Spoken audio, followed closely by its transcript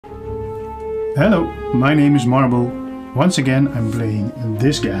Hello, my name is Marble. Once again I'm playing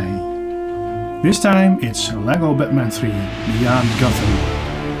this guy. This time it's LEGO Batman 3 Beyond Gotham.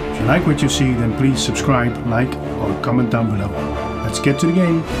 If you like what you see, then please subscribe, like or comment down below. Let's get to the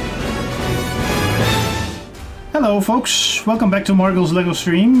game. Hello folks, welcome back to Margle's LEGO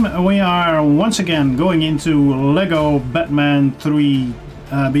stream. We are once again going into LEGO Batman 3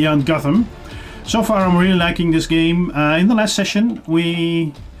 Beyond Gotham. So far I'm really liking this game. In the last session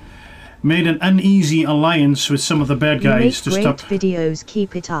we made an uneasy alliance with some of the bad guys to stop. Great videos,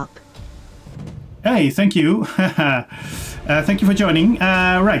 keep it up. Hey, thank you. Thank you for joining.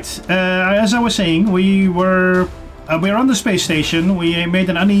 Right, as I was saying, we're on the space station. We made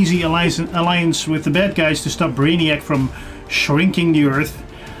an uneasy alliance with the bad guys to stop Brainiac from shrinking the Earth,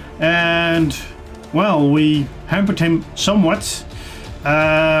 and well, we hampered him somewhat.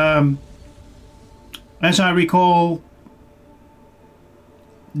 As I recall,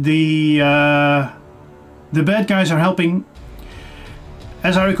 the bad guys are helping.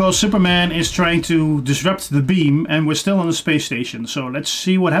 As I recall, Superman is trying to disrupt the beam, and we're still on the space station. So let's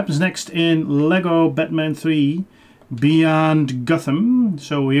see what happens next in LEGO Batman 3 Beyond Gotham.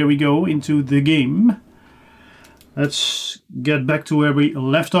 So here we go into the game. Let's get back to where we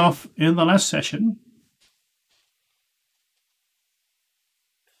left off in the last session.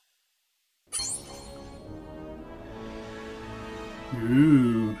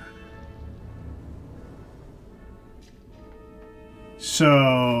 Ooh.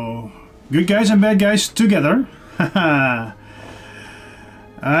 So, good guys and bad guys together. Haha.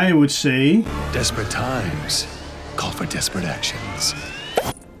 I would say. Desperate times call for desperate actions.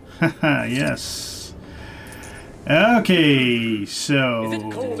 Haha, yes. Okay, so. Is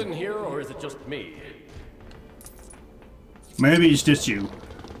it cold in here or is it just me? Maybe it's just you.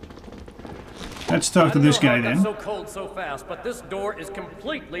 Let's talk to this guy then. It's so cold so fast, but this door is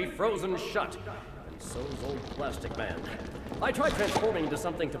completely frozen shut. And so's old Plastic Man. I tried transforming into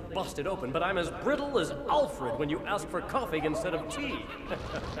something to bust it open, but I'm as brittle as Alfred when you ask for coffee instead of tea.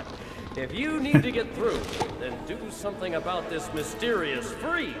 If you need to get through, then do something about this mysterious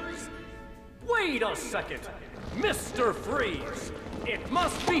freeze. Wait a second! Mr. Freeze! It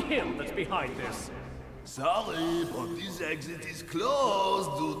must be him that's behind this. Sorry, but this exit is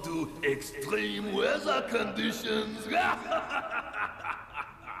closed due to extreme weather conditions.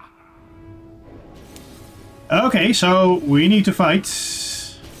 Okay, so we need to fight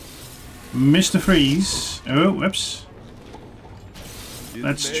Mr. Freeze. Oh, whoops.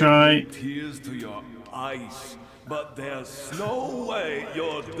 Let's try. Tears to your eyes, but there's no way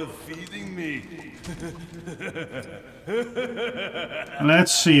you're defeating me.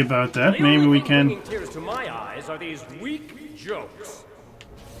 Let's see about that. Maybe we can. Bringing tears to my eyes are these weak jokes.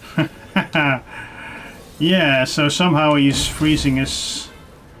 Yeah, so somehow he's freezing his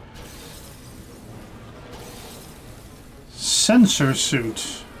sensor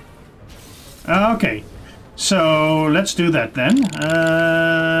suit. Okay, so let's do that then.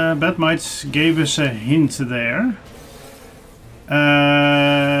 Batmite gave us a hint there.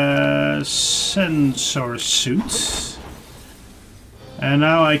 Sensor suit. And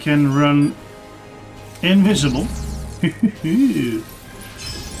now I can run invisible.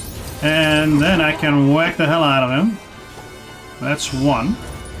 And then I can whack the hell out of him. That's one.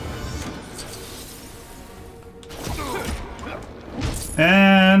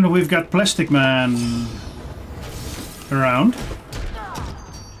 And we've got Plastic Man around.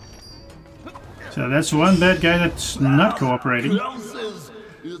 So that's one bad guy that's not cooperating.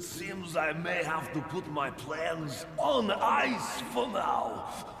 It seems I may have to put my plans on ice for now.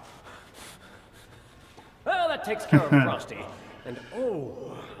 Well, that takes care of Frosty. And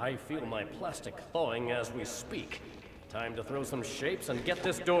oh, I feel my plastic thawing as we speak. Time to throw some shapes and get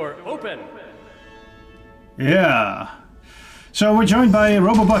this door open. Yeah. So we're joined by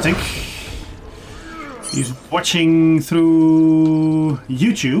Robobotic. He's watching through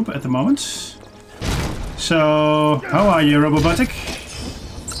YouTube at the moment. So, how are you, Robobotic?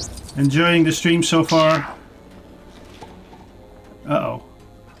 Enjoying the stream so far? Uh-oh.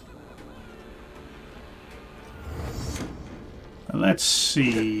 Let's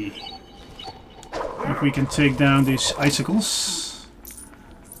see if we can take down these icicles.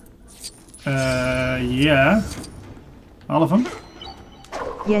 Yeah. All of them?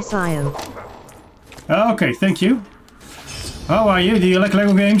 Yes, I am. Okay, thank you. How are you? Do you like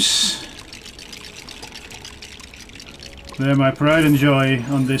LEGO games? They're my pride and joy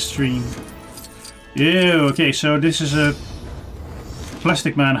on this stream. Yeah, okay, so this is a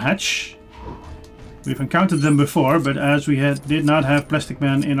Plastic Man hatch. We've encountered them before, but as we did not have Plastic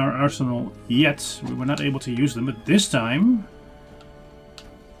Man in our arsenal yet, we were not able to use them. But this time,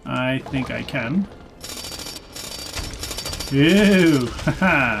 I think I can. Ew!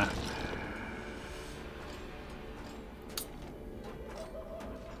 Haha!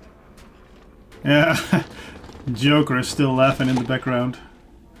 Yeah, Joker is still laughing in the background.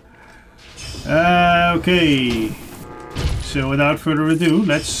 Okay, so without further ado,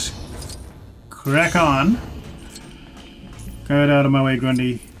 let's crack on. Get out of my way,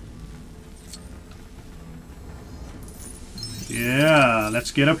 Grundy. Yeah,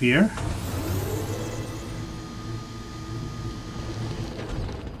 let's get up here.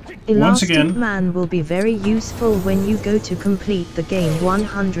 Once again, Elastic Man will be very useful when you go to complete the game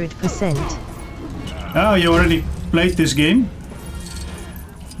 100%. Oh, you already played this game?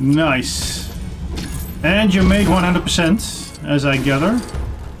 Nice. And you made 100%, as I gather.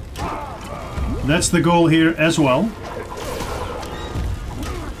 That's the goal here as well.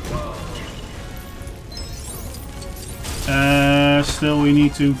 Still we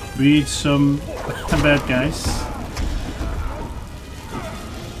need to beat some bad guys.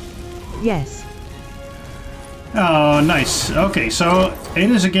 Yes. Oh, nice. Okay, so it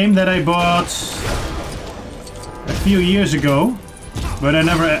is a game that I bought a few years ago, but I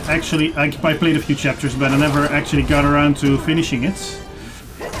never actually, I played a few chapters, but I never actually got around to finishing it.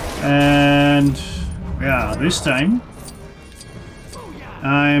 And yeah, this time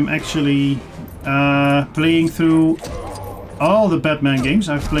I'm actually playing through all the Batman games.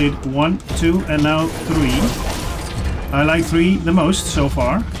 I've played 1, 2 and now 3. I like 3 the most so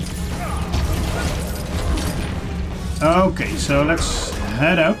far. Okay, so let's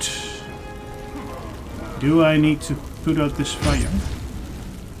head out. Do I need to put out this fire?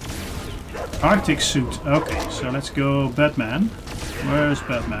 Arctic suit. Okay, so let's go Batman. Where's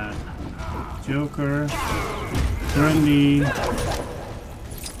Batman? Joker. Grundy.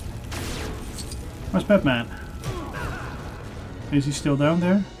 Where's Batman? Is he still down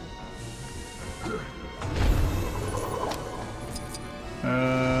there?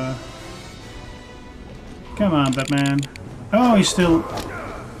 Come on, Batman. Oh,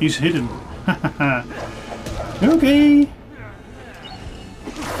 he's hidden. Okay.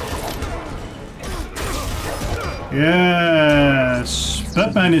 Yes,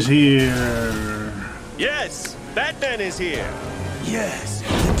 Batman is here. Yes, Batman is here. Yes,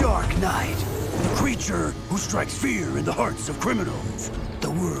 the Dark Knight. The creature who strikes fear in the hearts of criminals.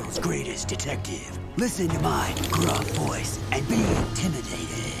 The world's greatest detective. Listen to my gruff voice and be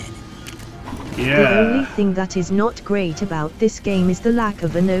intimidated. Yeah. The only thing that is not great about this game is the lack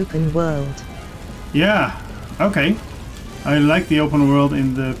of an open world. Yeah, okay. I like the open world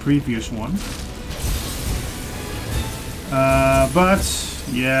in the previous one. But,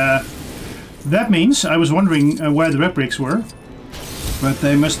 yeah. That means, I was wondering where the red bricks were. But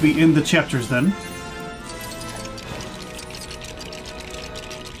they must be in the chapters then.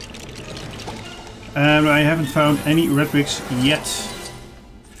 And I haven't found any red bricks yet.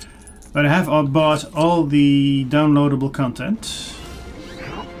 But I have bought all the downloadable content.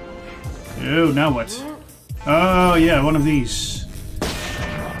 Oh, now what? Oh yeah, one of these.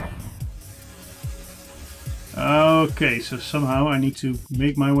 Okay, so somehow I need to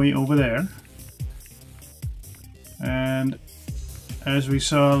make my way over there. And as we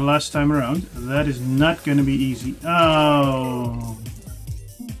saw last time around, that is not going to be easy. Oh!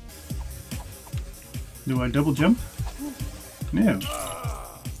 Do I double jump? No.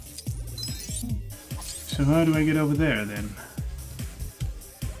 So how do I get over there then?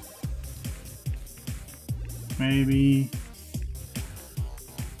 Maybe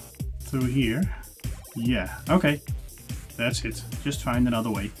through here? Yeah, okay. That's it. Just find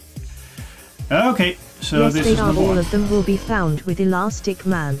another way. Okay, so yes, this they is are. number All 1. of them will be found with Elastic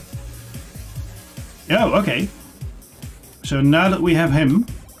Man. Oh, okay. So now that we have him,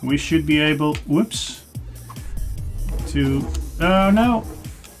 we should be able... Whoops. To... Oh, no.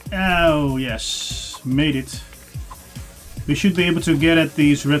 Oh, yes. Made it. We should be able to get at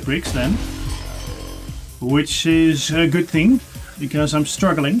these red bricks then. Which is a good thing, because I'm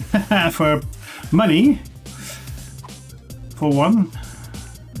struggling for money. For one.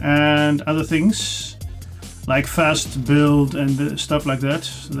 And other things. Like fast build and stuff like that.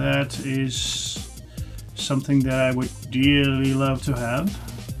 That is something that I would dearly love to have.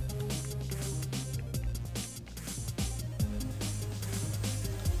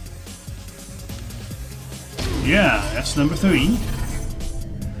 Yeah, that's number 3.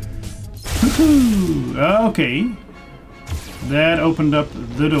 Okay. That opened up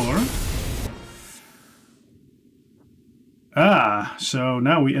the door. Ah, so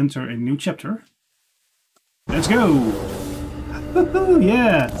now we enter a new chapter. Let's go!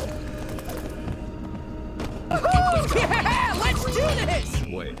 Yeah! Yeah, let's do this!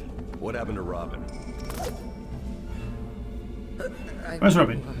 Wait, what happened to Robin? Where's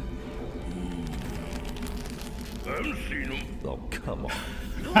Robin? I haven't seen him. Oh, come on.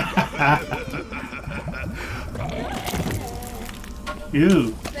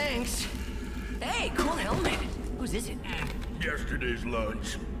 Ew. Thanks. Hey, cool helmet. Whose is it? Yesterday's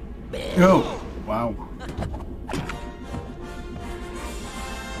lunch. Oh, wow.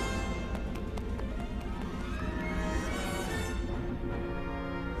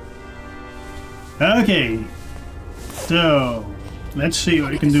 Okay, so let's see what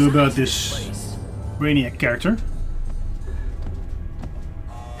we can do about this Brainiac character.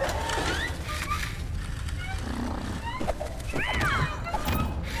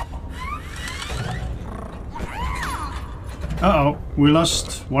 Uh-oh, we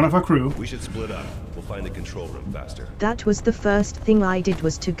lost one of our crew. We should split up. We'll find the control room faster. That was the first thing I did,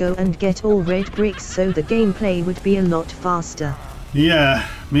 was to go and get all red bricks so the gameplay would be a lot faster. Yeah,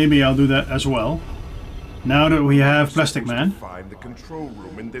 maybe I'll do that as well. Now that we have Plastic Man. Find the control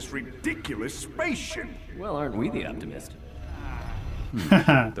room in this ridiculous spaceship. Well, aren't we the optimist?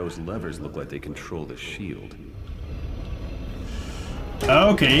 Those levers look like they control the shield.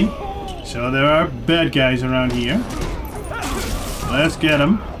 Okay, so there are bad guys around here. Let's get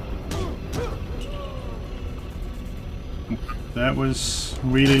them. That was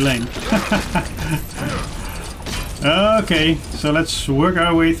really lame. Okay, so let's work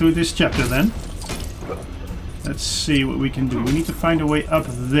our way through this chapter then. Let's see what we can do. We need to find a way up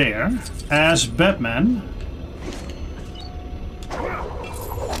there as Batman.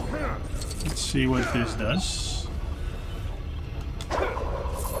 Let's see what this does.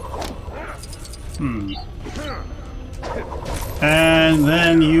 And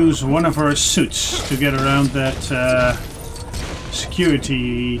then use one of our suits to get around that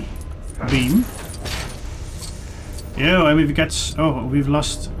security beam. Yeah, and we've got... Oh, we've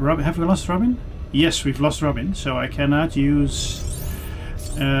lost Robin. Have we lost Robin? Yes, we've lost Robin, so I cannot use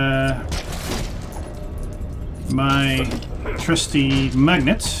my trusty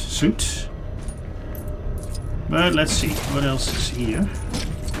magnet suit. But let's see, what else is here?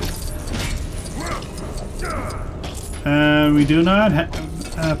 We do not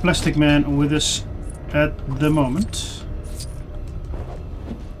have Plastic Man with us at the moment.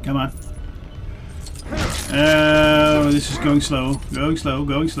 Come on. This is going slow, going slow,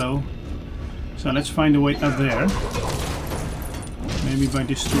 going slow. So let's find a way up there. Maybe by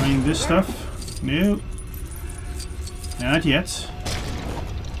destroying this stuff. No. Not yet.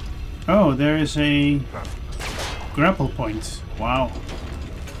 Oh, there is a grapple point. Wow.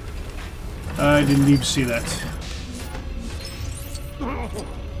 I didn't even see that.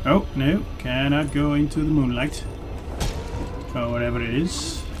 Oh, no. Cannot go into the moonlight. Or whatever it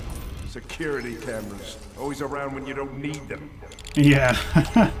is. Security cameras. Always around when you don't need them. Yeah.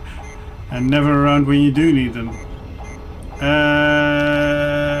 And never around when you do need them.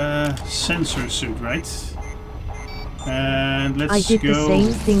 Sensor suit, right? And let's go... I did the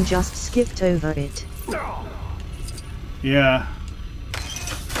same thing, just skipped over it. Yeah.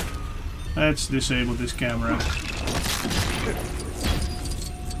 Let's disable this camera.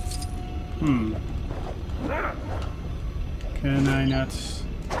 Can I not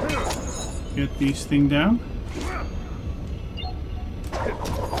get these things down?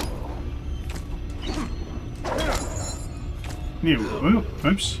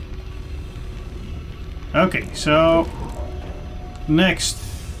 Oops. Okay, so next.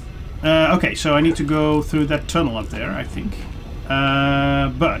 Okay, so I need to go through that tunnel up there, I think.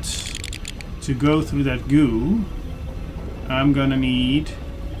 But to go through that goo, I'm gonna need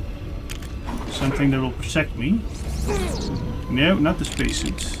something that will protect me. No, not the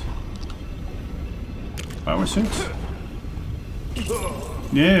spacesuit. Power suit?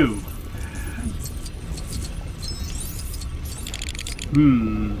 No.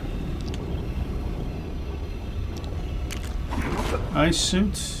 Ice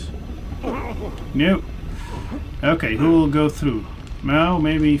suit? No. Okay, who will go through? Well,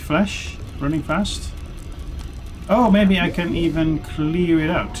 maybe Flash? Running fast? Oh, maybe I can even clear it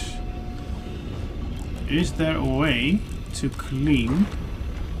out. Is there a way to clean?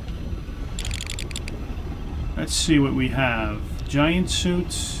 Let's see what we have. Giant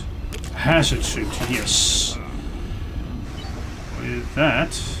suit. Hazard suit, yes. With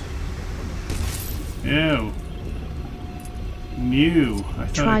that... Ew. New. I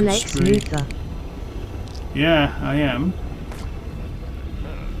thought Try I could Lex spray. Luthor. Yeah, I am.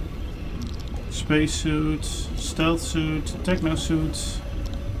 Spacesuit, stealth suit, techno suit.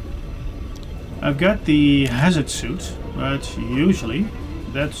 I've got the hazard suit, but usually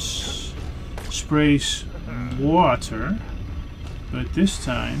that sprays water. But this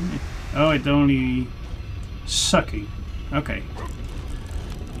time, it only sucking. Okay.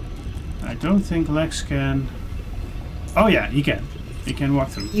 I don't think Lex can. Oh yeah, he can. He can walk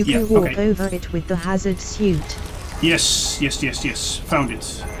through. You can walk over it with the hazard suit. Yes. Found it.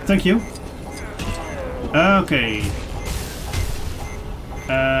 Thank you. Okay.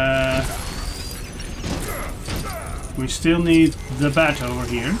 We still need the bat over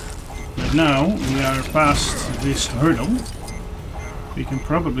here. But now we are past this hurdle. We can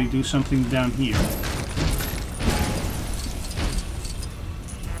probably do something down here.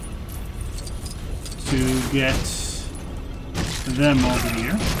 To get them over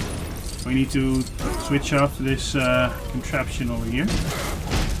here. We need to switch off this contraption over here.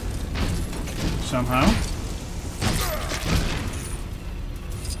 Somehow.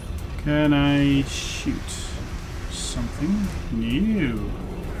 Can I shoot something new?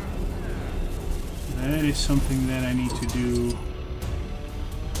 That is something that I need to do.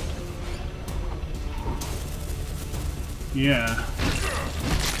 Yeah.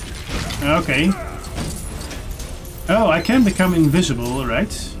 Okay. Oh, I can become invisible,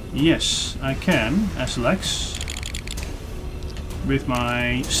 right? Yes, I can, as Lex. With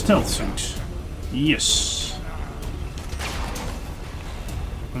my stealth suit. Yes.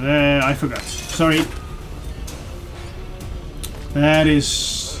 I forgot. Sorry. That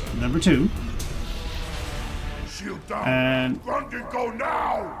is number 2. Shield down. And Grundy, go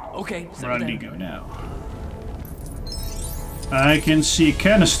now. Okay, Grundy, go now. I can see a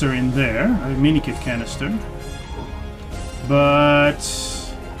canister in there, a mini-kit canister. But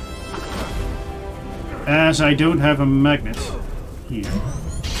as I don't have a magnet here,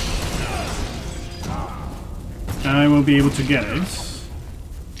 I won't be able to get it.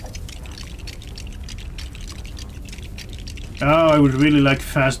 Oh, I would really like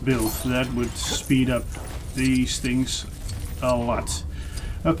fast build. That would speed up these things a lot.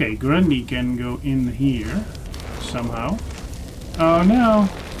 Okay, Grundy can go in here somehow. Oh no!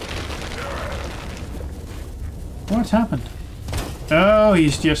 What happened? Oh,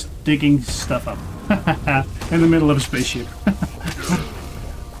 he's just digging stuff up in the middle of a spaceship.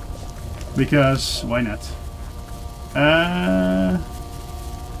 Because why not?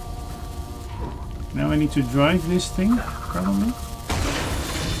 Now I need to drive this thing, probably.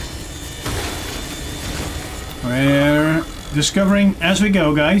 We're discovering as we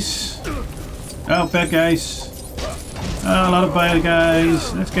go, guys. Oh, bad guys. Oh, a lot of bad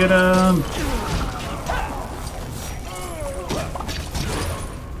guys. Let's get them.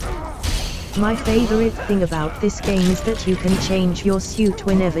 My favorite thing about this game is that you can change your suit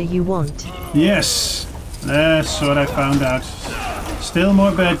whenever you want. Yes, that's what I found out. Still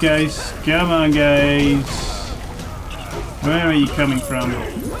more bad guys. Come on, guys. Where are you coming from?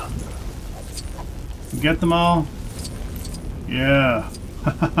 Get them all? Yeah.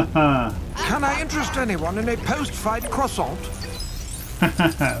 Can I interest anyone in a post-fight croissant?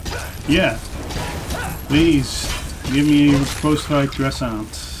 Yeah. Please, give me a post-fight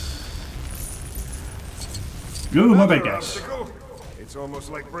croissant. Go, my bad guys. It's almost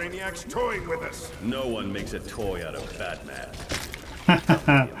like Brainiac's toying with us. No one makes a toy out of Batman.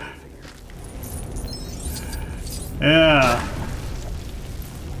 Yeah.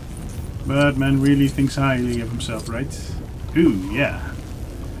 Batman really thinks highly of himself, right? Ooh, yeah.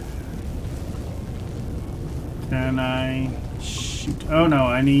 Can I shoot? Oh no,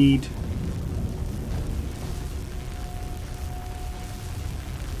 I need...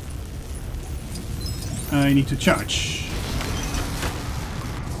 I need to charge.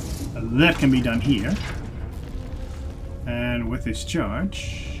 That can be done here. And with this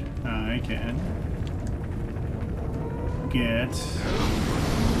charge, I can get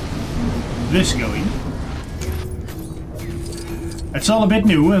this going. It's all a bit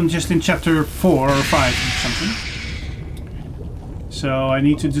new. I'm just in chapter 4 or 5 or something. So I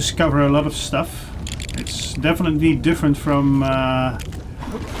need to discover a lot of stuff. It's definitely different from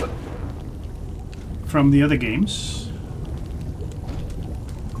the other games.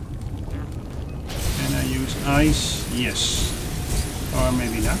 Can I use ice? Yes. Or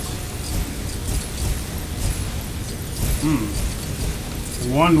maybe not.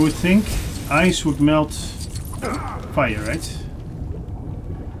 One would think ice would melt fire, right?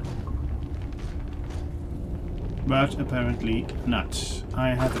 But apparently not. I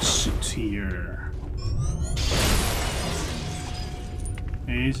have a suit here.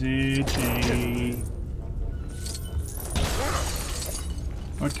 Is it a...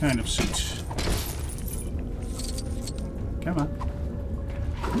 What kind of suit? Come on.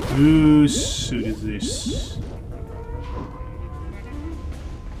 Whose suit is this?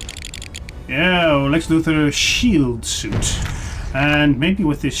 Yeah, Lex Luthor shield suit. And maybe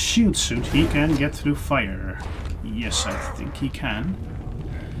with this shield suit he can get through fire. Yes, I think he can.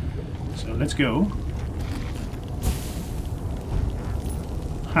 So let's go.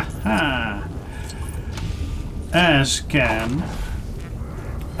 Haha! As can...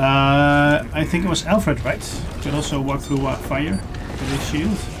 I think it was Alfred, right? Could also walk through fire with his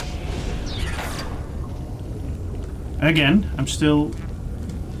shield. Again, I'm still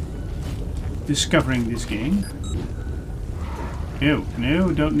discovering this game. Ew,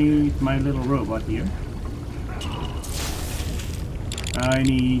 no, don't need my little robot here. I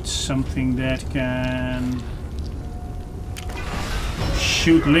need something that can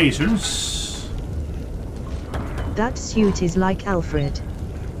shoot lasers. That suit is like Alfred.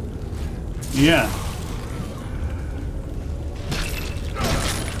 Yeah.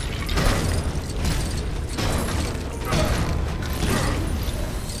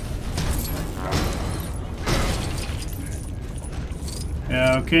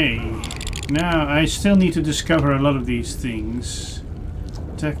 Okay, now I still need to discover a lot of these things.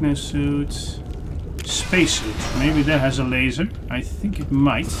 Technosuit, spacesuit. Maybe that has a laser. I think it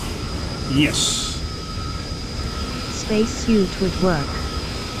might. Yes. Spacesuit would work.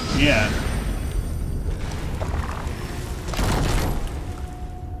 Yeah.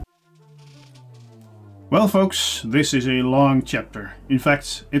 Well, folks, this is a long chapter. In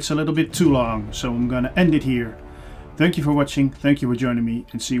fact, it's a little bit too long, so I'm gonna end it here. Thank you for watching, thank you for joining me,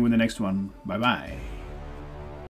 and see you in the next one. Bye bye.